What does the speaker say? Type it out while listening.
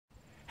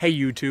Hey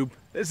YouTube,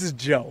 this is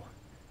Joe.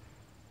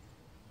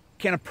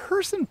 Can a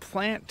person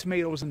plant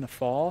tomatoes in the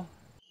fall?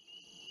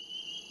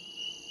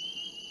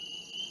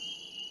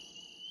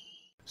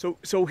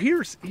 So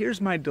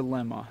here's my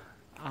dilemma.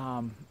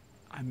 I'm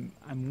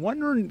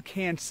wondering,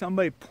 can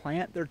somebody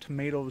plant their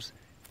tomatoes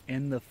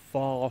in the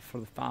fall for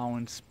the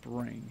following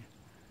spring?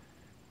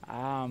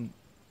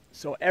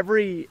 So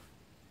every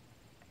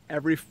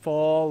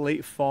fall,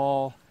 late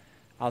fall,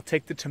 I'll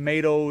take the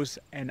tomatoes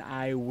and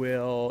I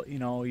will,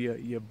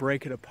 you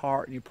break it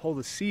apart and you pull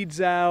the seeds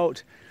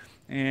out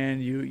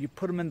and you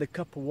put them in the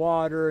cup of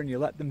water and you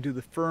let them do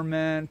the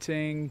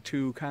fermenting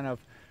to kind of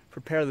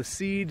prepare the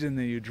seeds, and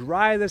then you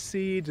dry the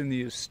seeds and then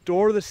you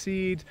store the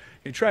seeds.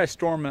 You try to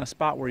store them in a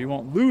spot where you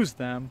won't lose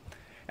them.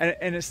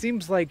 And it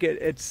seems like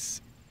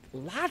it's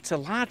lots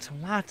of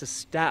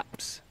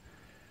steps.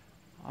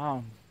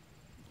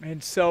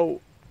 And so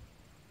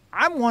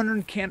I'm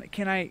wondering, can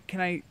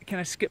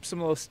I skip some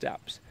of those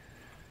steps?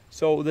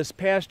 So this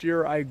past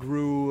year I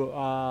grew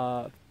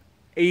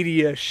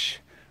 80-ish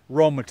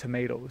Roma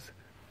tomatoes,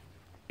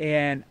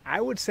 and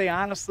I would say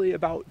honestly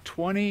about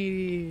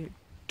 20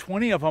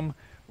 of them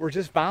were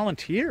just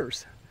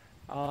volunteers.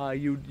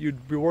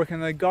 You'd be working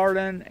in the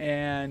garden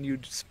and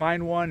you'd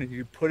find one and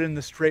you'd put it in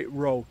the straight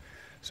row.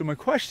 So my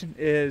question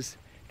is,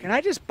 can I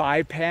just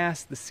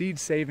bypass the seed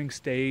saving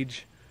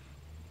stage?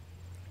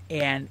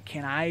 And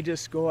can I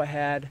just go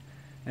ahead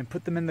and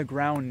put them in the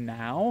ground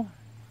now?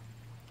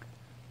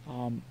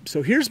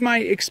 So here's my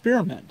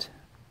experiment.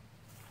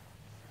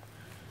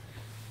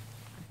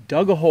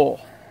 Dug a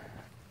hole.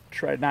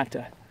 Tried not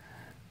to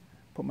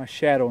put my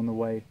shadow in the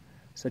way.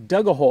 So I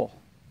dug a hole.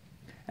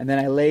 And then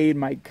I laid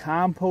my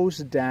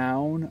compost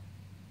down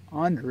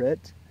under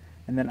it.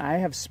 And then I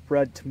have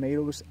spread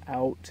tomatoes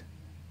out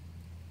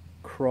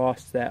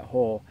across that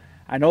hole.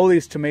 I know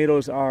these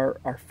tomatoes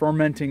are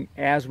fermenting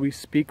as we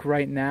speak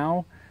right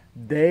now.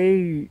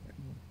 They're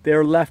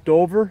left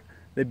over.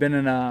 They've been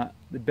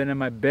in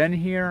my bin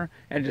here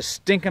and just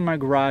stinking my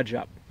garage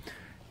up.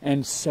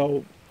 And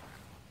so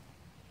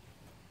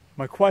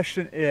my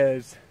question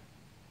is,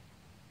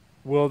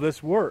 will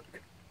this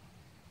work?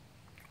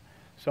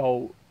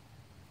 So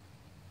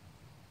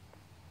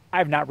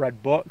I've not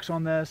read books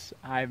on this.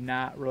 I've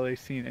not really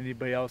seen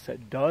anybody else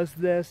that does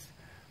this.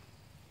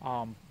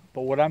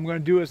 But what I'm going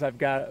to do is I've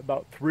got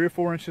about 3 or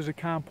 4 inches of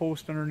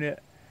compost underneath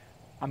it.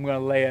 I'm going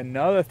to lay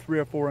another 3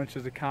 or 4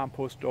 inches of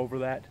compost over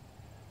that.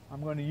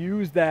 I'm going to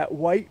use that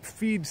white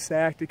feed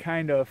sack to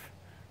kind of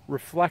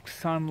reflect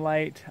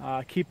sunlight,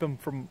 keep them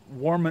from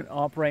warming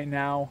up right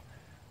now.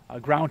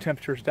 Ground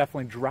temperature is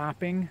definitely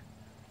dropping.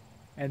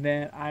 And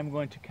then I'm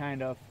going to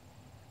kind of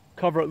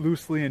cover it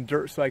loosely in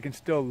dirt so I can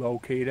still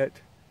locate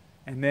it.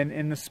 And then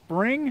in the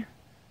spring,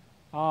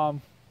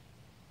 when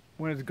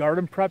it's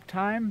garden prep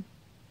time,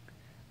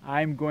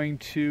 I'm going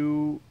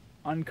to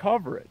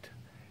uncover it.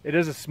 It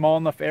is a small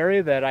enough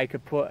area that I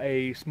could put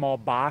a small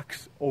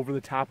box over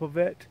the top of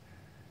it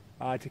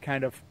to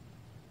kind of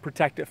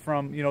protect it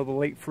from, the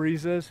late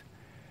freezes.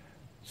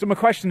 So my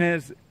question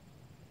is,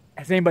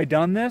 has anybody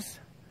done this?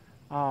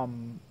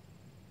 Can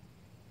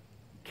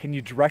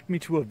you direct me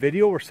to a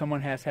video where someone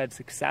has had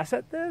success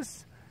at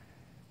this?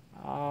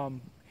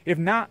 If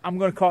not, I'm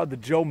going to call it the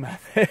Joe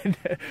method,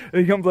 the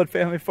Youngblood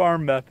Family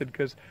Farm method,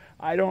 because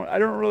I don't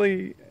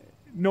really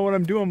know what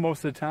I'm doing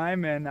most of the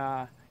time,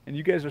 and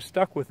you guys are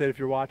stuck with it if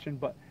you're watching.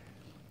 But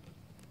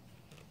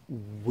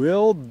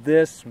will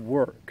this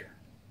work?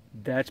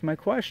 That's my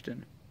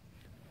question.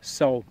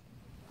 So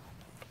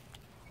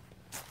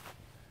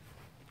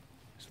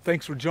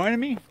thanks for joining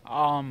me.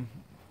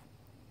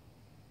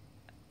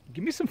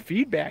 Give me some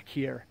feedback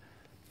here.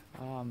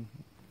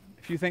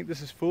 If you think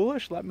this is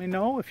foolish, let me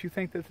know. If you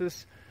think that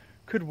this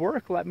could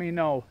work, let me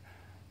know.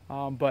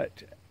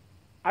 But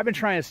I've been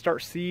trying to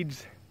start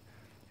seeds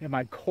in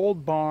my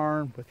cold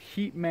barn with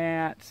heat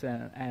mats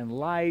and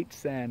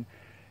lights, and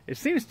it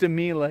seems to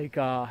me like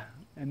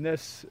in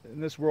this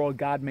world,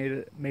 God made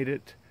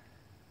it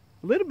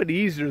a little bit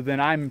easier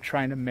than I'm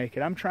trying to make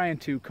it. I'm trying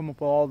to come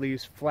up with all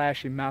these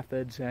flashy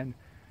methods, and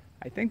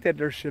I think that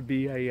there should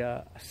be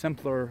a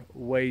simpler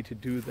way to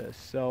do this.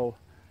 So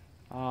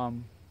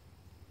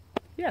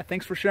yeah,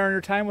 thanks for sharing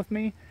your time with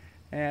me,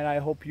 and I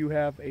hope you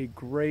have a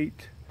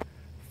great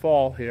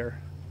fall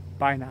here.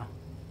 Bye now.